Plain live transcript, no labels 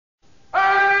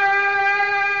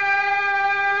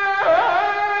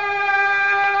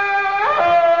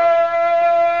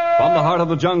the heart of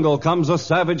the jungle comes a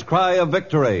savage cry of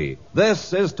victory.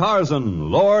 This is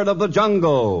Tarzan, Lord of the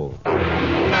Jungle.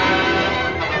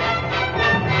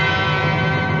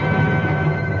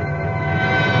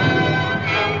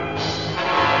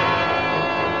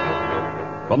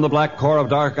 From the black core of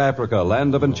dark Africa,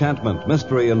 land of enchantment,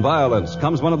 mystery, and violence,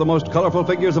 comes one of the most colorful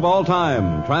figures of all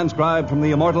time, transcribed from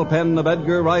the immortal pen of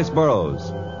Edgar Rice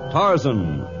Burroughs.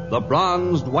 Tarzan, the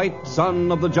bronzed white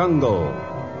son of the jungle.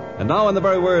 And now, in the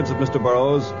very words of Mr.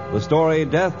 Burroughs, the story,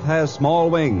 Death Has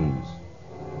Small Wings.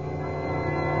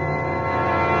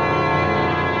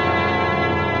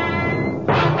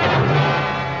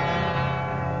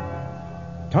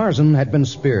 Tarzan had been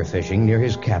spearfishing near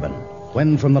his cabin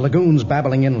when from the lagoon's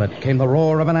babbling inlet came the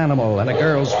roar of an animal and a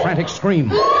girl's frantic scream.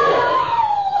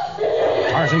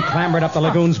 Tarzan clambered up the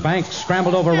lagoon's bank,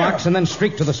 scrambled over rocks, and then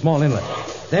streaked to the small inlet.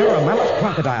 There, a mammoth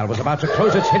crocodile was about to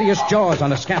close its hideous jaws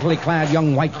on a scantily clad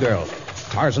young white girl.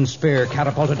 Tarzan's spear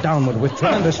catapulted downward with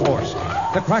tremendous force.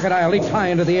 The crocodile leaped high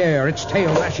into the air, its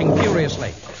tail lashing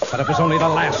furiously. But it was only the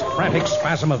last frantic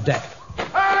spasm of death.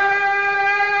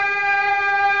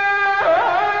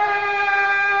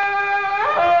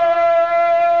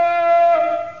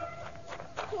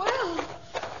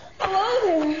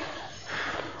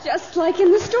 Like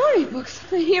in the storybooks,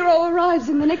 the hero arrives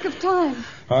in the nick of time.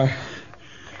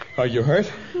 Are you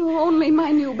hurt? Oh, only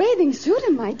my new bathing suit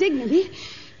and my dignity.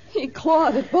 He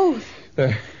clawed at both.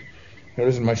 There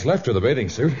isn't much left of the bathing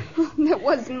suit. Oh, there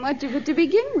wasn't much of it to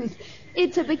begin with.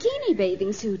 It's a bikini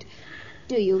bathing suit.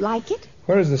 Do you like it?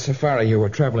 Where is the safari you were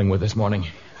traveling with this morning?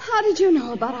 How did you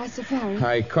know about our safari?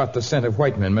 I caught the scent of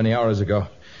white men many hours ago.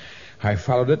 I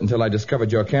followed it until I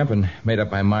discovered your camp and made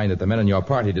up my mind that the men in your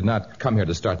party did not come here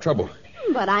to start trouble.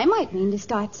 But I might mean to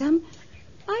start some.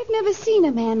 I've never seen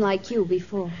a man like you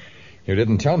before. You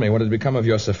didn't tell me what had become of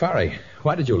your safari.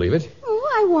 Why did you leave it?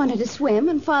 Oh, I wanted to swim,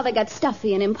 and Father got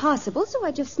stuffy and impossible, so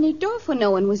I just sneaked off when no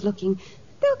one was looking.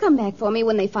 They'll come back for me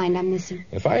when they find I'm missing.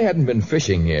 If I hadn't been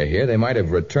fishing near here, they might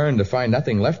have returned to find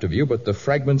nothing left of you but the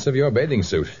fragments of your bathing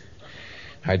suit.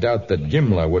 I doubt that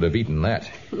Gimla would have eaten that.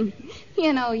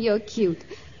 You know, you're cute.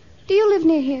 Do you live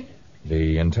near here?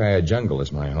 The entire jungle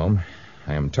is my home.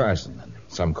 I am Tarzan, and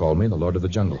some call me the Lord of the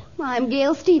Jungle. I'm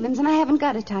Gail Stevens, and I haven't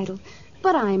got a title.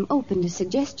 But I'm open to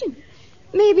suggestion.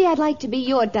 Maybe I'd like to be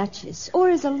your Duchess, or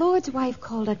is a lord's wife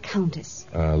called a countess?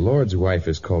 A lord's wife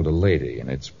is called a lady, and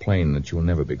it's plain that you'll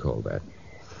never be called that.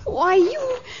 Why,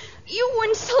 you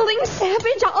insulting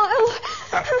savage,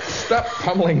 Stop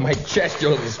pummeling my chest, you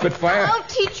little spitfire. I'll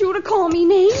teach you to call me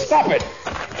names. Stop it.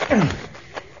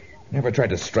 Never try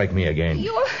to strike me again.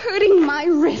 You're hurting my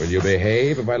wrist. Will you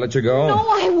behave if I let you go? No,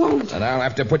 I won't. And I'll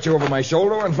have to put you over my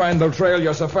shoulder and find the trail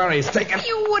your safari's taken.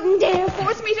 You wouldn't dare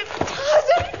force me to...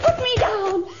 Tarzan, put me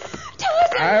down.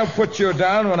 Tarzan. I'll put you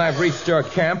down when I've reached your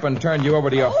camp and turned you over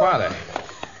to your father.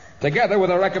 Together with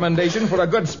a recommendation for a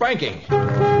good spanking.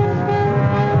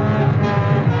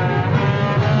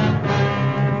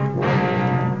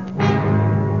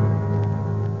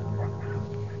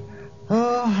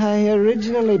 I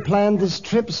originally planned this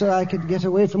trip so I could get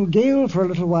away from Gail for a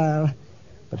little while.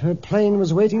 But her plane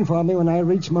was waiting for me when I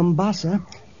reached Mombasa.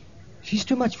 She's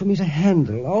too much for me to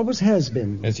handle, always has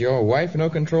been. Is your wife no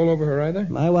control over her either?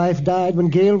 My wife died when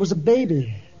Gail was a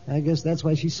baby. I guess that's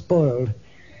why she's spoiled.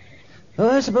 Oh,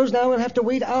 I suppose now we'll have to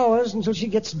wait hours until she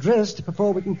gets dressed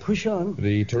before we can push on.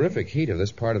 The terrific heat of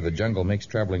this part of the jungle makes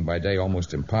traveling by day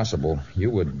almost impossible. You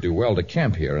would do well to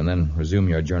camp here and then resume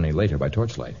your journey later by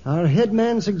torchlight. Our head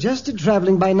man suggested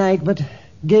traveling by night, but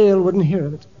Gail wouldn't hear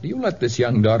of it. Do you let this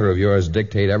young daughter of yours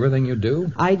dictate everything you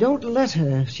do? I don't let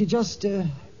her. She just,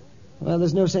 well,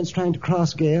 there's no sense trying to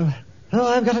cross Gail. Oh,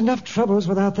 I've got enough troubles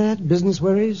without that. Business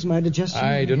worries, my digestion.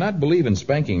 I do not believe in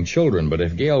spanking children, but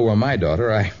if Gail were my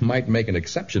daughter, I might make an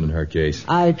exception in her case.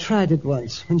 I tried it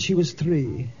once when she was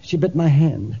 3. She bit my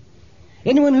hand.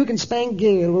 Anyone who can spank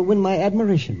Gail will win my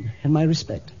admiration and my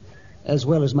respect, as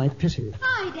well as my pity.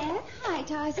 Hi, Dad. Hi,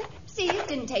 Tarzan. See, it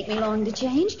didn't take me long to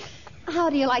change. How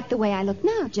do you like the way I look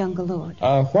now, Jungle Lord?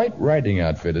 A white riding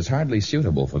outfit is hardly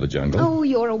suitable for the jungle. Oh,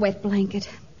 you're a wet blanket.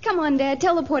 Come on, Dad.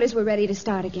 Tell the porters we're ready to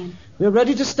start again. We're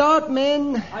ready to start,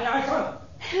 men. Aye, aye, sir.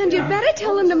 And you'd better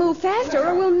tell them to move faster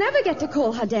or we'll never get to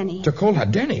Kolhadeni. To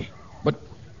Kolhadeni? But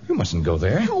you mustn't go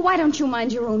there. Oh, why don't you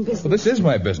mind your own business? Well, this is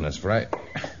my business, for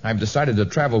I've decided to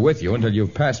travel with you until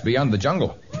you've passed beyond the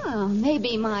jungle. Well,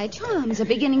 maybe my charms are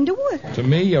beginning to work. To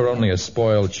me, you're only a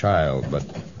spoiled child, but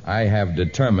I have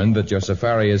determined that your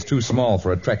safari is too small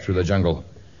for a trek through the jungle.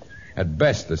 At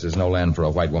best, this is no land for a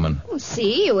white woman. Well,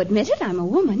 see, you admit it. I'm a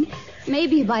woman.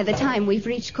 Maybe by the time we've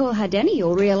reached Kolhadeni,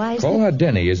 you'll realize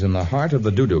Kolhadeni is in the heart of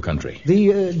the Dudu country.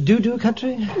 The doo-doo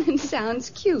country? It sounds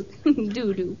cute.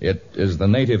 Doo-doo. It is the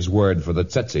natives' word for the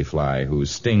tsetse fly, whose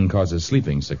sting causes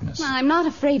sleeping sickness. I'm not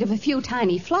afraid of a few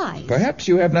tiny flies. Perhaps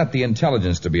you have not the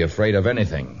intelligence to be afraid of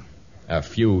anything. A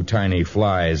few tiny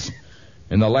flies.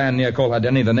 In the land near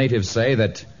Kolhadeni, the natives say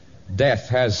that death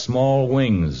has small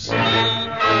wings.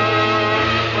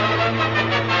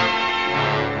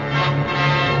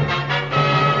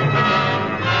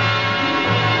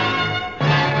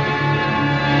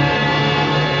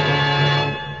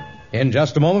 In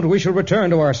just a moment, we shall return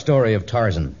to our story of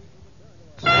Tarzan.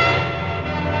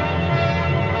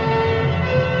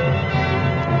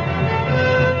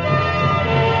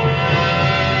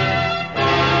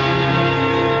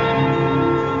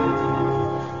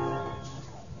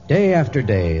 Day after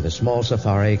day, the small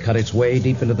safari cut its way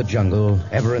deep into the jungle,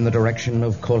 ever in the direction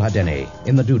of Kolhadeni,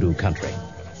 in the Dudu country.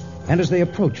 And as they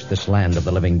approached this land of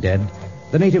the living dead,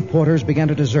 the native porters began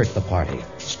to desert the party,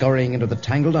 scurrying into the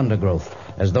tangled undergrowth,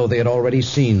 as though they had already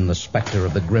seen the specter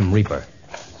of the Grim Reaper.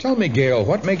 Tell me, Gale,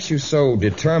 what makes you so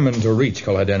determined to reach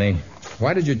Kolhadeni?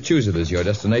 Why did you choose it as your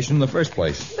destination in the first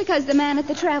place? Because the man at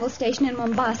the travel station in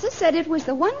Mombasa said it was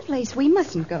the one place we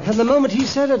mustn't go. And the moment he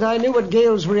said it, I knew what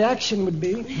Gale's reaction would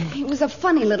be. He was a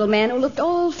funny little man who looked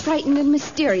all frightened and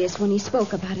mysterious when he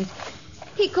spoke about it.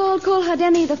 He called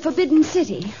Kolhadeni the Forbidden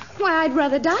City. Why, I'd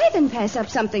rather die than pass up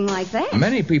something like that.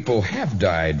 Many people have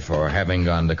died for having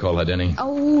gone to Kolhadeni.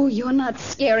 Oh, you're not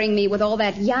scaring me with all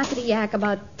that yakety-yak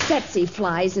about tsetse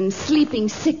flies and sleeping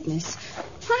sickness.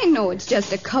 I know it's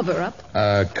just a cover-up.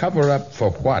 A cover-up for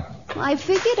what? I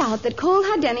figured out that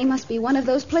Kolhadeni must be one of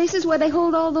those places where they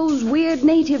hold all those weird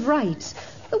native rites,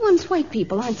 the ones white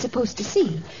people aren't supposed to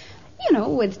see. You know,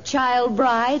 with child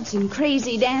brides and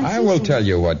crazy dances. I will tell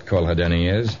you what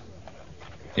Kolhadeni is.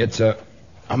 It's a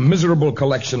miserable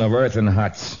collection of earthen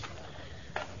huts,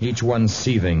 each one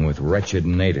seething with wretched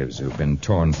natives who've been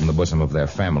torn from the bosom of their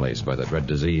families by the dread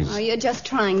disease. Oh, you're just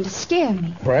trying to scare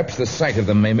me. Perhaps the sight of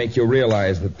them may make you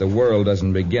realize that the world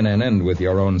doesn't begin and end with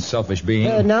your own selfish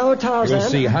being. Now, Tarzan. You'll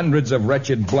see hundreds of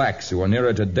wretched blacks who are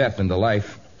nearer to death than to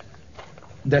life.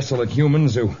 Desolate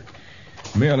humans who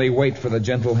merely wait for the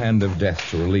gentle hand of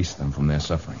death to release them from their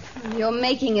suffering. You're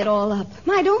making it all up.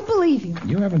 I don't believe you.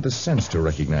 You haven't the sense to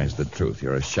recognize the truth.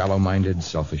 You're a shallow-minded,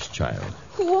 selfish child.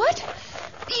 What?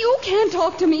 You can't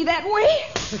talk to me that way.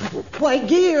 Why,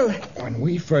 Gale. When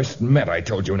we first met, I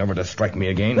told you never to strike me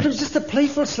again. But it was just a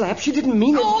playful slap. She didn't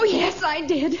mean it. Oh, yes, I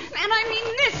did. And I mean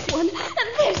this one, and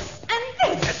this,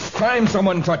 and this. It's time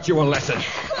someone taught you a lesson.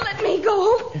 Let me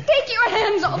go. Take your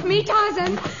hands off me,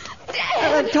 Tarzan.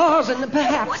 Dad! Tarzan,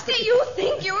 perhaps. What do you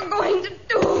think you're going to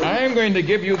do? I'm going to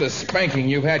give you the spanking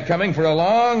you've had coming for a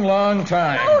long, long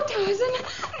time. No, Tarzan.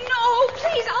 No,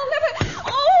 please, I'll never...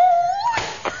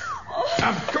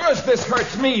 Of course this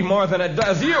hurts me more than it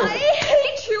does you. I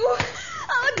hate you.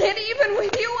 I'll get even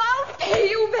with you. I'll pay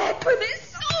you back for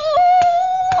this.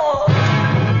 Oh!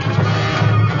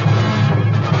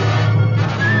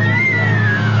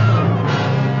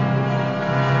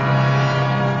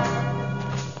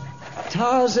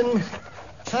 Tarzan,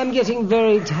 I'm getting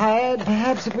very tired.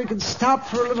 Perhaps if we could stop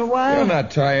for a little while. You're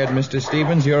not tired, Mr.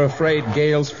 Stevens. You're afraid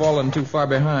Gale's fallen too far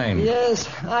behind. Yes,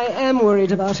 I am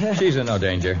worried about her. She's in no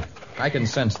danger. I can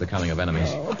sense the coming of enemies.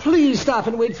 Oh, please stop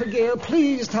and wait for Gale.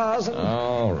 Please, Tarzan.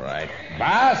 All right.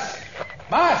 Boss!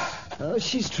 Boss! Oh,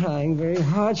 she's trying very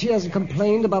hard. She hasn't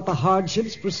complained about the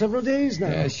hardships for several days now.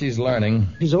 Yes, she's learning.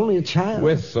 She's only a child.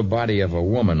 With the body of a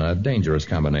woman, a dangerous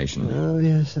combination. Oh,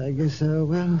 yes, I guess so.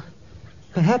 Well,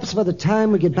 perhaps by the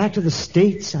time we get back to the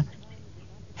States...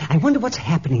 I wonder what's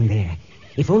happening there.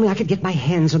 If only I could get my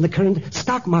hands on the current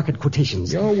stock market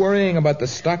quotations. You're worrying about the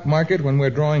stock market when we're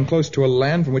drawing close to a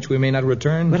land from which we may not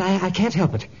return? But I can't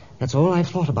help it. That's all I've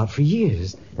thought about for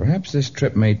years. Perhaps this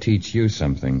trip may teach you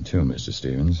something, too, Mr.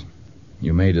 Stevens.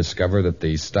 You may discover that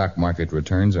the stock market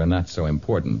returns are not so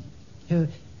important.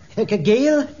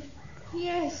 Gale?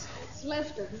 Yes, what's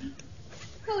left of me.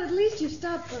 Well, at least you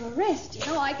stopped for a rest. You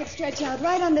know, I could stretch out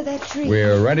right under that tree.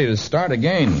 We're ready to start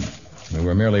again. We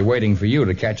were merely waiting for you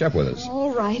to catch up with us.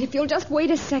 All right, if you'll just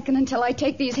wait a second until I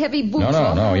take these heavy boots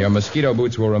off. No. Your mosquito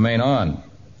boots will remain on.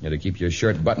 You're to keep your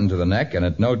shirt buttoned to the neck, and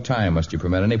at no time must you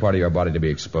permit any part of your body to be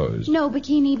exposed. No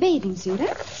bikini bathing suit,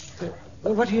 huh?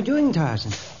 What are you doing,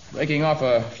 Tarzan? Breaking off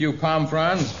a few palm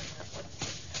fronds.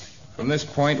 From this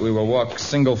point, we will walk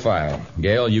single file.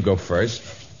 Gale, you go first.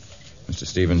 Mr.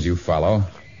 Stevens, you follow.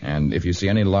 And if you see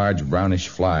any large brownish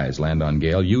flies land on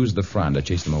Gale, use the frond to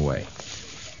chase them away.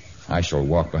 I shall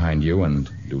walk behind you and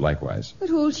do likewise. But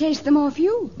who'll chase them off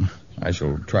you? I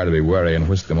shall try to be wary and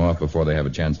whisk them off before they have a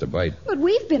chance to bite. But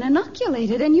we've been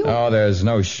inoculated, and you... Oh, there's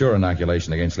no sure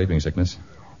inoculation against sleeping sickness.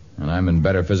 And I'm in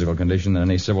better physical condition than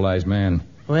any civilized man.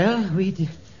 Well, we'd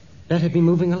better be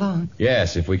moving along.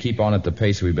 Yes, if we keep on at the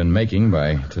pace we've been making,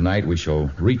 by tonight we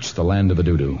shall reach the land of the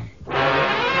doo-doo.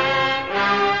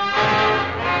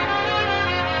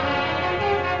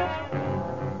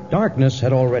 Darkness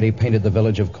had already painted the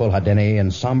village of Kolhadeni in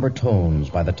somber tones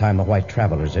by the time the white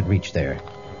travelers had reached there.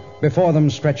 Before them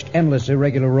stretched endless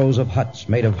irregular rows of huts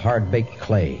made of hard-baked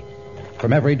clay.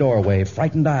 From every doorway,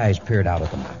 frightened eyes peered out at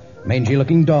them.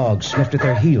 Mangy-looking dogs sniffed at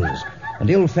their heels, and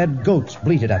ill-fed goats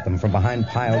bleated at them from behind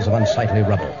piles of unsightly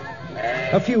rubble.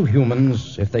 A few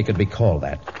humans, if they could be called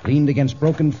that, leaned against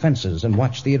broken fences and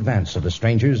watched the advance of the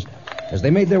strangers as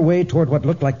they made their way toward what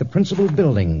looked like the principal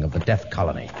building of the Death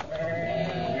Colony.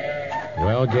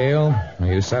 Well, Gail, are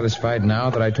you satisfied now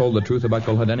that I told the truth about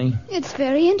Kolhadeni? It's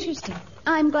very interesting.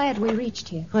 I'm glad we reached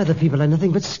here. Why, the people are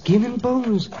nothing but skin and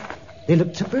bones. They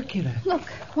look tubercular. Look,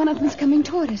 one of them's coming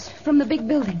toward us from the big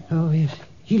building. Oh, yes.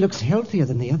 He looks healthier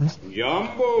than the others.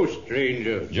 Jumbo,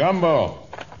 stranger. Jumbo,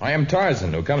 I am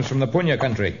Tarzan, who comes from the Punya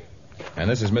country. And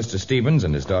this is Mr. Stevens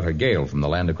and his daughter Gail from the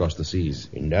land across the seas.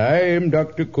 And I am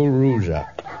Dr. Kuruza.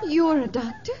 You're a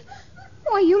doctor?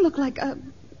 Why, you look like a...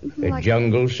 A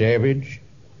jungle savage?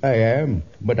 I am,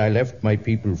 but I left my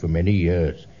people for many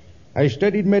years. I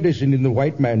studied medicine in the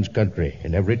white man's country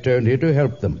and have returned here to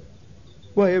help them.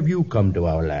 Why have you come to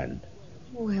our land?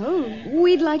 Well,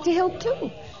 we'd like to help, too.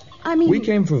 I mean... We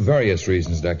came for various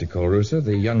reasons, Dr. Kuruza.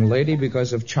 The young lady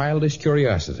because of childish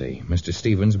curiosity. Mr.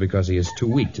 Stevens because he is too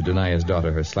weak to deny his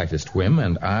daughter her slightest whim.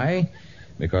 And I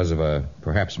because of a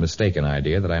perhaps mistaken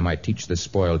idea that I might teach this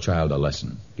spoiled child a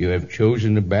lesson. You have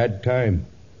chosen a bad time.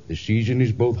 The season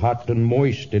is both hot and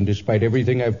moist, and despite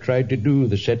everything I've tried to do,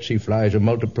 the tsetse flies are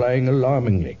multiplying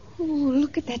alarmingly. Oh,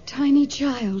 look at that tiny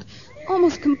child.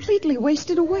 Almost completely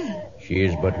wasted away. She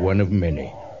is but one of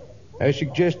many. I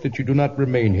suggest that you do not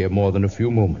remain here more than a few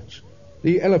moments.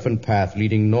 The elephant path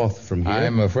leading north from here...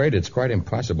 I'm afraid it's quite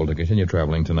impossible to continue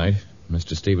traveling tonight.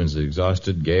 Mr. Stevens is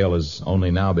exhausted. Gail has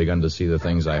only now begun to see the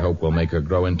things I hope will make her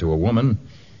grow into a woman.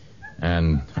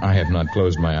 And I have not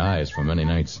closed my eyes for many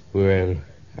nights. Well,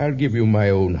 I'll give you my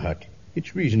own hut.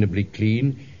 It's reasonably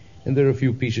clean, and there are a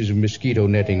few pieces of mosquito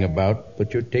netting about,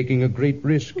 but you're taking a great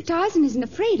risk. Tarzan isn't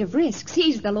afraid of risks.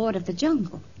 He's the lord of the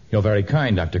jungle. You're very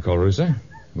kind, Dr. Kuruza.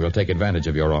 We'll take advantage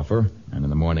of your offer, and in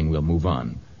the morning we'll move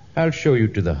on. I'll show you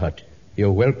to the hut.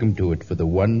 You're welcome to it for the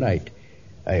one night.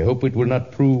 I hope it will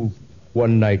not prove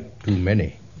one night too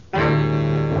many.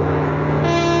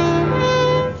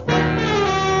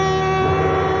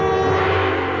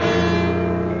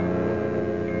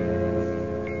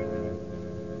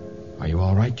 Are you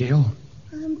all right, Gail?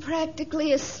 I'm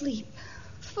practically asleep.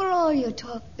 For all your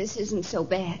talk, this isn't so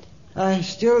bad. I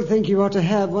still think you ought to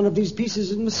have one of these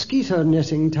pieces of mosquito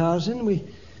netting, Tarzan.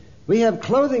 We have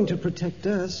clothing to protect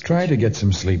us. Try to get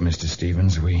some sleep, Mr.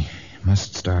 Stevens. We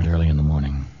must start early in the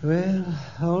morning. Well,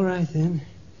 all right then.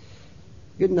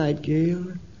 Good night, Gail.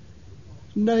 Good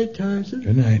night, Tarzan.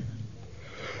 Good night.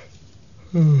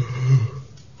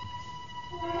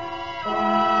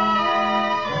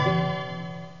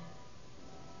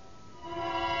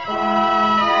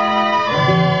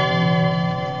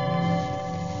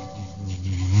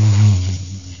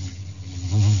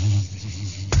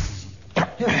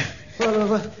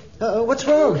 What's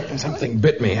wrong? Something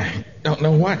bit me. I don't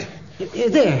know what.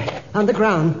 There, on the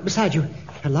ground, beside you.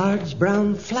 A large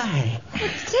brown fly. A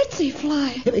tsetse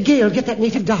fly. Gail, get that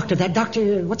native doctor. That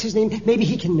doctor, what's his name? Maybe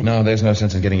he can... No, there's no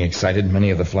sense in getting excited. Many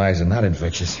of the flies are not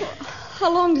infectious.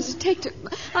 How long does it take to...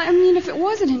 I mean, if it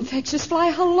was an infectious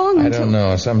fly, how long I until... don't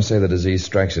know. Some say the disease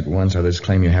strikes at once. Others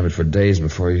claim you have it for days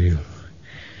before you...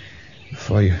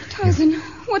 Tarzan,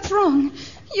 what's wrong?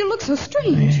 You look so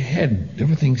strange. My head,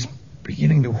 everything's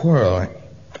beginning to whirl.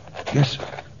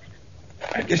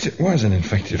 I guess it was an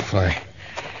infected fly.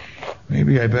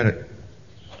 Maybe I better...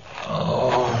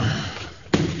 Oh.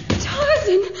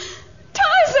 Tarzan!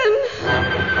 Tarzan!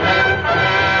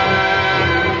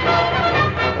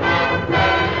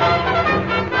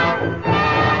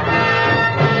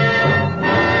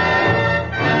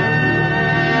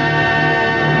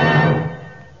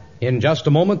 In just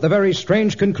a moment, the very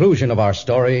strange conclusion of our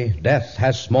story, Death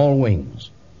Has Small Wings.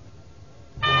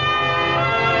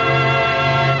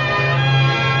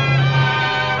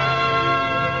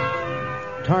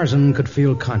 Tarzan could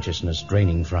feel consciousness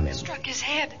draining from him. Struck his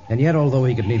head. And yet, although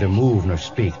he could neither move nor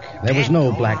speak, there was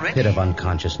no black pit of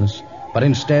unconsciousness. but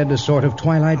instead a sort of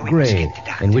twilight gray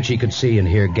in which he could see and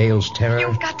hear Gale's terror,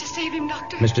 You've got to save him,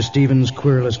 Doctor. Mr. Stevens'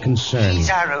 querulous concern, He's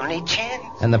our only chance.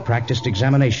 and the practiced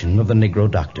examination of the Negro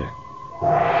doctor.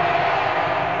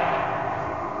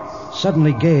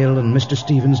 Suddenly, Gale and Mr.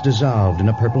 Stevens dissolved in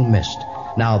a purple mist.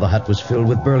 Now the hut was filled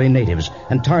with burly natives,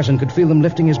 and Tarzan could feel them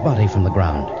lifting his body from the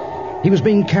ground. He was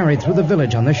being carried through the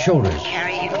village on their shoulders.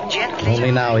 Carry him gently.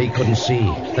 Only now he couldn't see.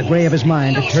 The gray of his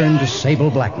mind had turned to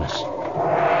sable blackness.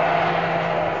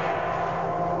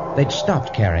 They'd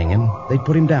stopped carrying him. They'd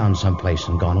put him down someplace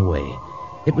and gone away.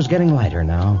 It was getting lighter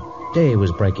now. Day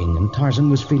was breaking, and Tarzan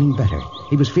was feeling better.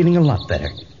 He was feeling a lot better.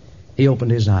 He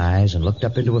opened his eyes and looked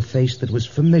up into a face that was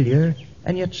familiar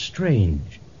and yet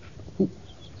strange.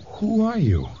 Who are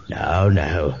you?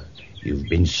 Now. You've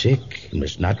been sick. You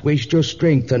must not waste your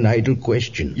strength on idle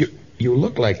questions. You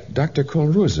look like Dr.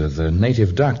 Colruza, the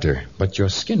native doctor, but your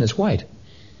skin is white.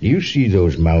 Do you see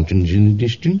those mountains in the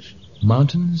distance?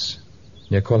 Mountains?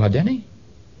 Near Colhadeni?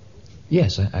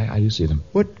 Yes, I do see them.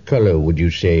 What color would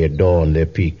you say adorn their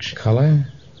peaks? Color?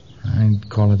 I'd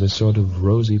call it a sort of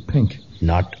rosy pink.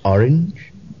 Not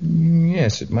orange?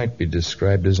 Yes, it might be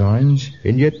described as orange.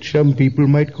 And yet some people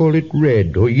might call it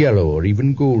red or yellow or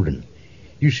even golden.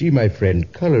 You see, my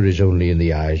friend, color is only in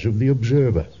the eyes of the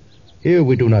observer. Here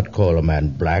we do not call a man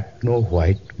black, nor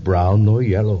white, brown, nor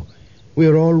yellow. We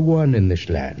are all one in this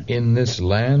land. In this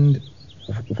land?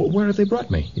 Where have they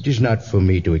brought me? It is not for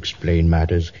me to explain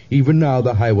matters. Even now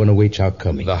the High One awaits our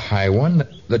coming. The High One?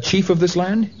 The chief of this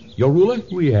land? Your ruler?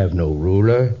 We have no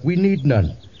ruler. We need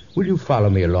none. Will you follow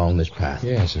me along this path?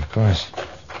 Yes, of course.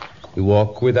 You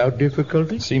walk without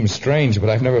difficulty? Seems strange, but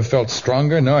I've never felt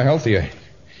stronger nor healthier.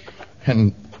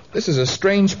 And this is a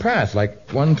strange path,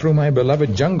 like one through my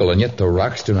beloved jungle, and yet the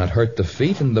rocks do not hurt the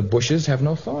feet, and the bushes have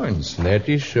no thorns. That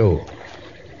is so.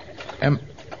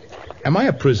 Am I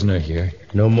a prisoner here?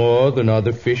 No more than are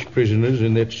the fish prisoners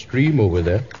in that stream over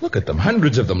there. Look at them,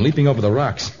 hundreds of them leaping over the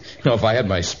rocks. Now, if I had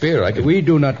my spear, I could... We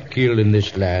do not kill in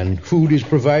this land. Food is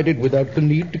provided without the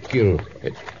need to kill.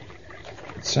 It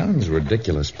sounds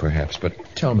ridiculous, perhaps, but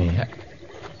tell me,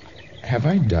 have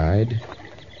I died?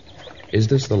 Is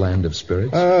this the land of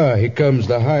spirits? Ah, here comes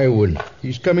the High One.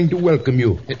 He's coming to welcome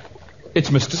you. It's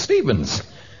Mr. Stevens.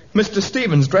 Mr.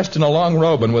 Stevens dressed in a long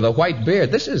robe and with a white beard.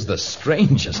 This is the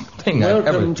strangest thing I've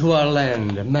ever... Welcome to our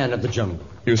land, man of the jungle.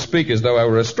 You speak as though I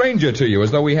were a stranger to you,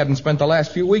 as though we hadn't spent the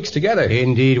last few weeks together.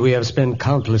 Indeed, we have spent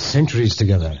countless centuries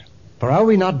together. For are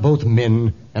we not both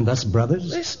men and thus brothers?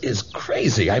 This is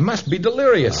crazy. I must be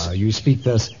delirious. You speak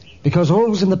thus because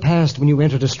always in the past when you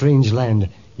entered a strange land,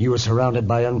 you were surrounded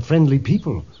by unfriendly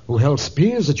people who held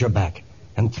spears at your back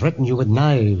and threatened you with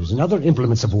knives and other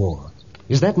implements of war.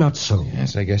 Is that not so?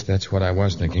 Yes, I guess that's what I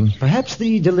was thinking. Perhaps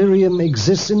the delirium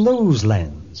exists in those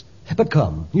lands. But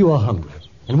come, you are hungry,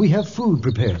 and we have food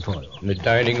prepared for you. The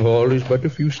dining hall is but a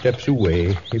few steps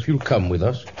away, if you'll come with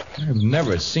us. I've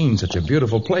never seen such a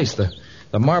beautiful place.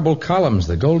 The marble columns,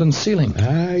 the golden ceiling.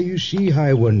 Ah, you see,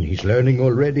 High One, he's learning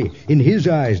already. In his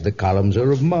eyes, the columns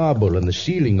are of marble and the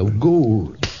ceiling of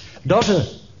gold. Daughter,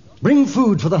 bring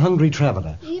food for the hungry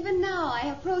traveler. Even now I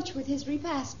approach with his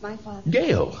repast, my father.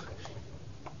 Gale.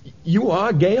 You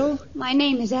are Gale? My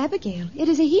name is Abigail. It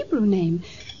is a Hebrew name.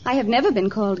 I have never been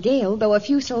called Gale, though a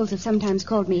few souls have sometimes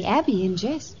called me Abby in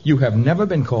jest. You have never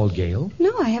been called Gale?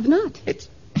 No, I have not.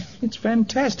 It's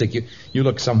fantastic. You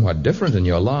look somewhat different, and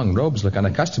your long robes look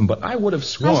unaccustomed, but I would have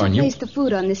sworn I shall place the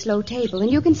food on this low table, and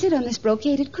you can sit on this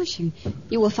brocaded cushion.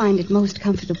 You will find it most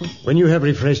comfortable. When you have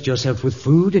refreshed yourself with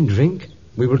food and drink,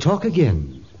 we will talk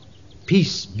again.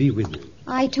 Peace be with you.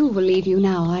 I, too, will leave you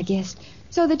now, our guest,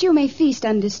 so that you may feast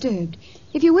undisturbed.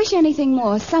 If you wish anything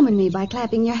more, summon me by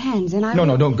clapping your hands, and I...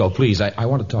 No, don't go, please. I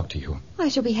want to talk to you. I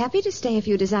shall be happy to stay if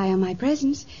you desire my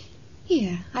presence.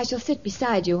 Here, I shall sit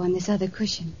beside you on this other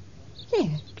cushion. There.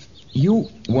 You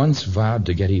once vowed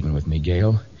to get even with me,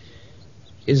 Gale.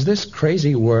 Is this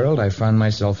crazy world I find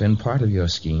myself in part of your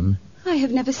scheme? I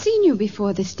have never seen you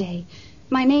before this day.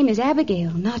 My name is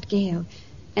Abigail, not Gale,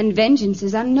 and vengeance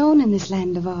is unknown in this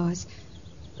land of ours.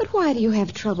 But why do you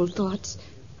have troubled thoughts?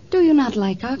 Do you not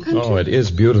like our country? Oh, it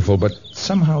is beautiful, but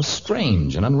somehow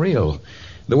strange and unreal.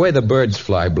 The way the birds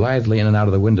fly blithely in and out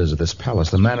of the windows of this palace,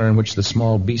 the manner in which the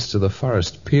small beasts of the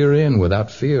forest peer in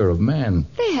without fear of man.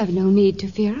 They have no need to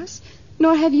fear us,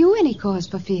 nor have you any cause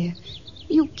for fear.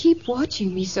 You keep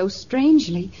watching me so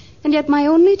strangely, and yet my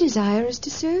only desire is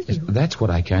to serve you. That's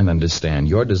what I can't understand,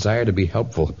 your desire to be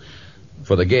helpful.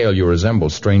 For the Gale you resemble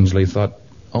strangely thought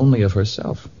only of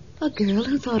herself. A girl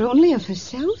who thought only of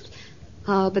herself?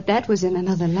 Ah, but that was in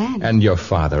another land. And your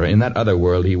father, in that other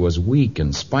world, he was weak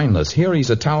and spineless. Here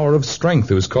he's a tower of strength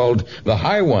who's called the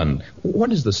High One.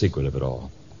 What is the secret of it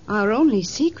all? Our only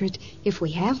secret, if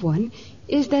we have one,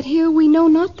 is that here we know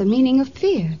not the meaning of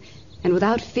fear. And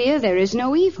without fear, there is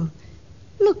no evil.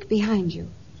 Look behind you.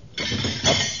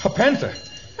 A panther.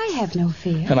 I have no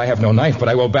fear. And I have no knife, but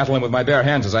I will battle him with my bare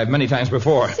hands as I have many times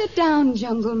before. Sit down,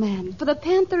 jungle man, for the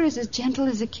panther is as gentle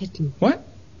as a kitten. What?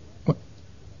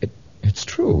 It's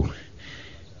true.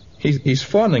 He's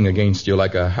fawning against you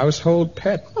like a household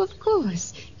pet. Of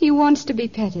course. He wants to be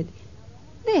petted.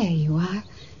 There you are.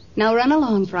 Now run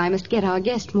along, for I must get our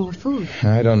guest more food.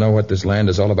 I don't know what this land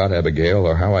is all about, Abigail,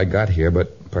 or how I got here,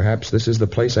 but perhaps this is the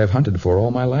place I've hunted for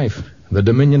all my life. The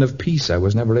dominion of peace I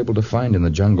was never able to find in the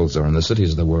jungles or in the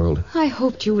cities of the world. I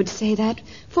hoped you would say that,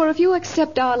 for if you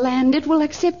accept our land, it will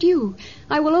accept you.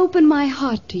 I will open my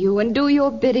heart to you and do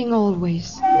your bidding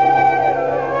always.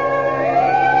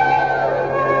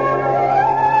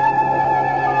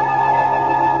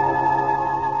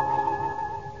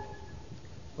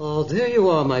 Oh, there you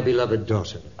are, my beloved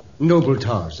daughter. Noble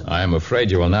Tarzan. I am afraid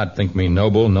you will not think me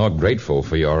noble nor grateful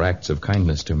for your acts of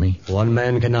kindness to me. One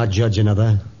man cannot judge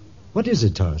another. What is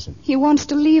it, Tarzan? He wants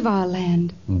to leave our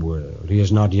land. Well, he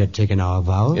has not yet taken our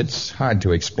vow. It's hard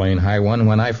to explain, High One.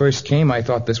 When I first came, I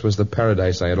thought this was the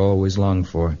paradise I had always longed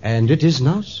for. And it is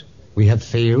not? We have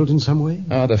failed in some way?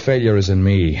 Oh, the failure is in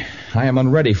me. I am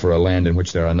unready for a land in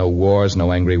which there are no wars,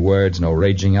 no angry words, no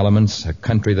raging elements, a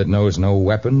country that knows no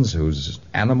weapons, whose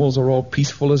animals are all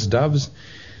peaceful as doves.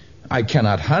 I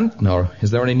cannot hunt, nor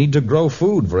is there any need to grow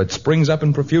food, for it springs up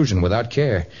in profusion without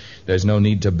care. There's no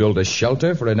need to build a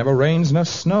shelter, for it never rains nor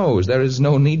snows. There is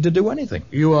no need to do anything.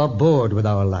 You are bored with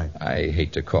our life. I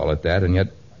hate to call it that, and yet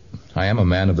I am a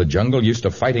man of the jungle, used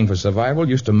to fighting for survival,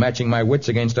 used to matching my wits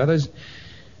against others.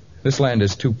 This land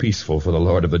is too peaceful for the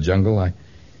Lord of the Jungle.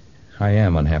 I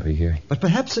am unhappy here. But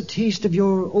perhaps a taste of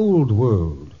your old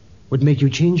world would make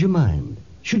you change your mind.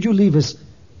 Should you leave us,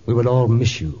 we will all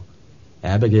miss you.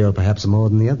 Abigail perhaps more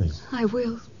than the others. I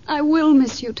will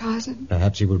miss you, Tarzan.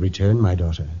 Perhaps you will return, my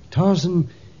daughter. Tarzan,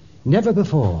 never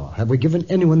before have we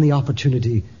given anyone the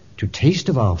opportunity to taste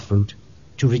of our fruit,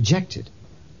 to reject it,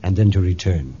 and then to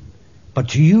return. But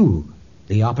to you,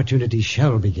 the opportunity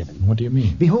shall be given. What do you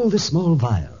mean? Behold this small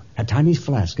vial, a tiny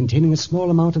flask containing a small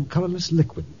amount of colorless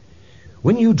liquid.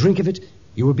 When you drink of it,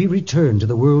 you will be returned to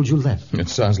the world you left. It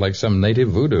sounds like some native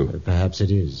voodoo. Perhaps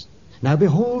it is. Now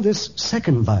behold this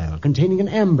second vial containing an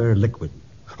amber liquid.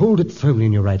 Hold it firmly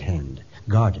in your right hand.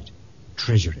 Guard it.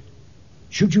 Treasure it.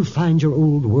 Should you find your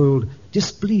old world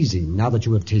displeasing now that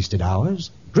you have tasted ours,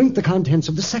 drink the contents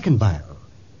of the second vial,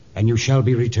 and you shall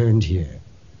be returned here.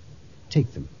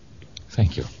 Take them.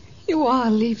 Thank you. You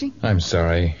are leaving? I'm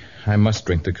sorry. I must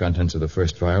drink the contents of the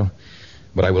first vial,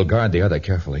 but I will guard the other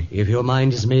carefully. If your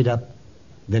mind is made up,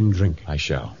 then drink. I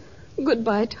shall.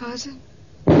 Goodbye, Tarzan.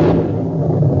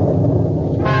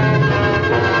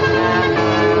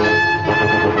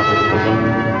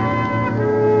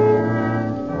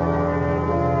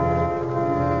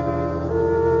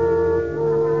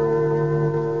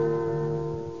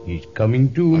 He's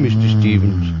coming to, Mr.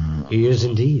 Stevens. He is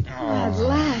indeed. At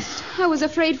last. I was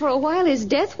afraid for a while his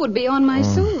death would be on my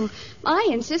soul. I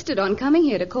insisted on coming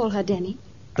here to call her Denny.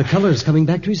 The color is coming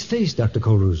back to his face, Dr.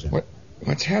 Colruza.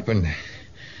 What's happened?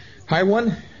 High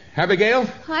One? Abigail?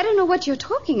 I don't know what you're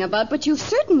talking about, but you've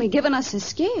certainly given us a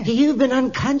scare. You've been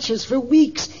unconscious for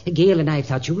weeks. Gail and I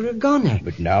thought you were a goner.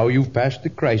 But now you've passed the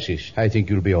crisis. I think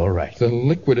you'll be all right. The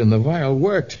liquid in the vial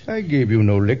worked. I gave you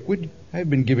no liquid. I've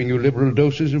been giving you liberal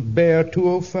doses of Bear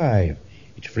 205.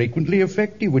 It's frequently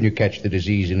effective when you catch the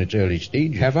disease in its early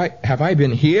stages. Have I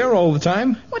been here all the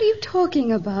time? What are you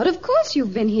talking about? Of course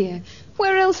you've been here.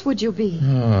 Where else would you be?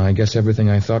 Oh, I guess everything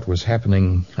I thought was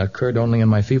happening occurred only in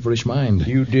my feverish mind.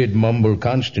 You did mumble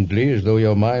constantly as though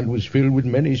your mind was filled with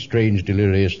many strange,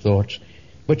 delirious thoughts.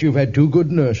 But you've had two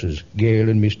good nurses, Gail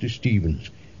and Mr. Stevens.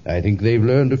 I think they've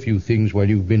learned a few things while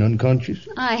you've been unconscious.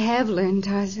 I have learned,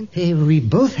 Tarzan. We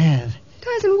both have.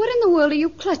 Tarzan, what in the world are you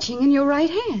clutching in your right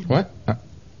hand? What?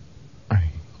 I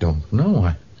don't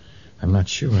know. I'm not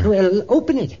sure. Well,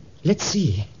 open it. Let's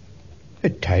see. A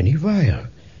tiny vial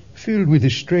filled with a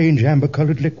strange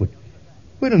amber-colored liquid.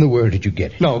 Where in the world did you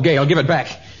get it? No, Gail, give it back.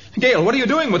 Gail, what are you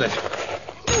doing with it?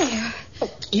 There.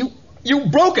 You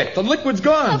broke it. The liquid's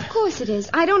gone. Of course it is.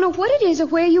 I don't know what it is or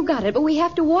where you got it, but we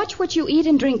have to watch what you eat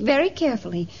and drink very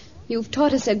carefully. You've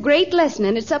taught us a great lesson,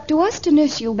 and it's up to us to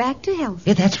nurse you back to health.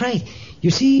 Yeah, that's right. You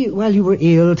see, while you were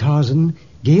ill, Tarzan,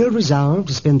 Gail resolved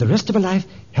to spend the rest of her life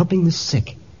helping the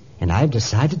sick. And I've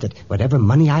decided that whatever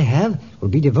money I have will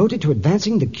be devoted to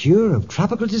advancing the cure of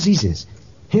tropical diseases.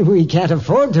 We can't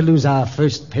afford to lose our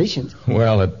first patient.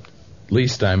 Well, at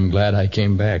least I'm glad I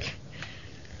came back.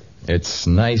 It's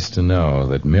nice to know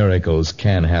that miracles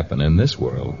can happen in this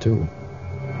world, too.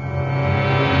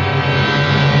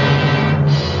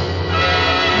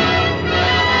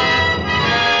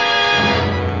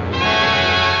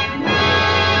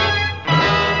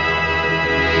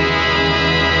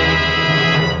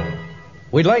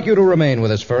 We'd like you to remain with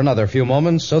us for another few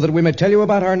moments so that we may tell you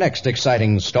about our next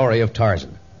exciting story of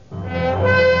Tarzan.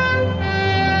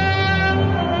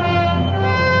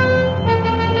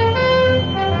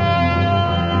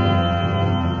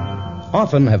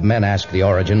 Often have men asked the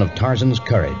origin of Tarzan's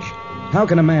courage. How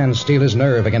can a man steel his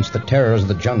nerve against the terrors of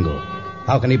the jungle?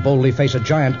 How can he boldly face a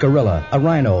giant gorilla, a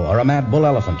rhino, or a mad bull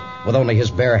elephant with only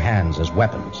his bare hands as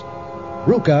weapons?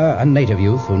 Ruka, a native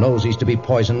youth who knows he's to be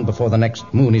poisoned before the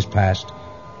next moon is past,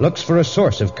 looks for a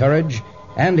source of courage,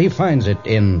 and he finds it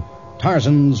in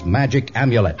Tarzan's magic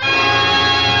amulet.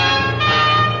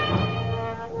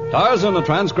 Tarzan, a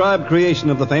transcribed creation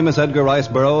of the famous Edgar Rice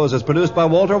Burroughs, is produced by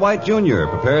Walter White, Jr.,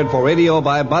 prepared for radio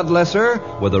by Bud Lesser,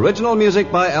 with original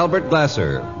music by Albert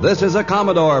Glasser. This is a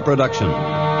Commodore production.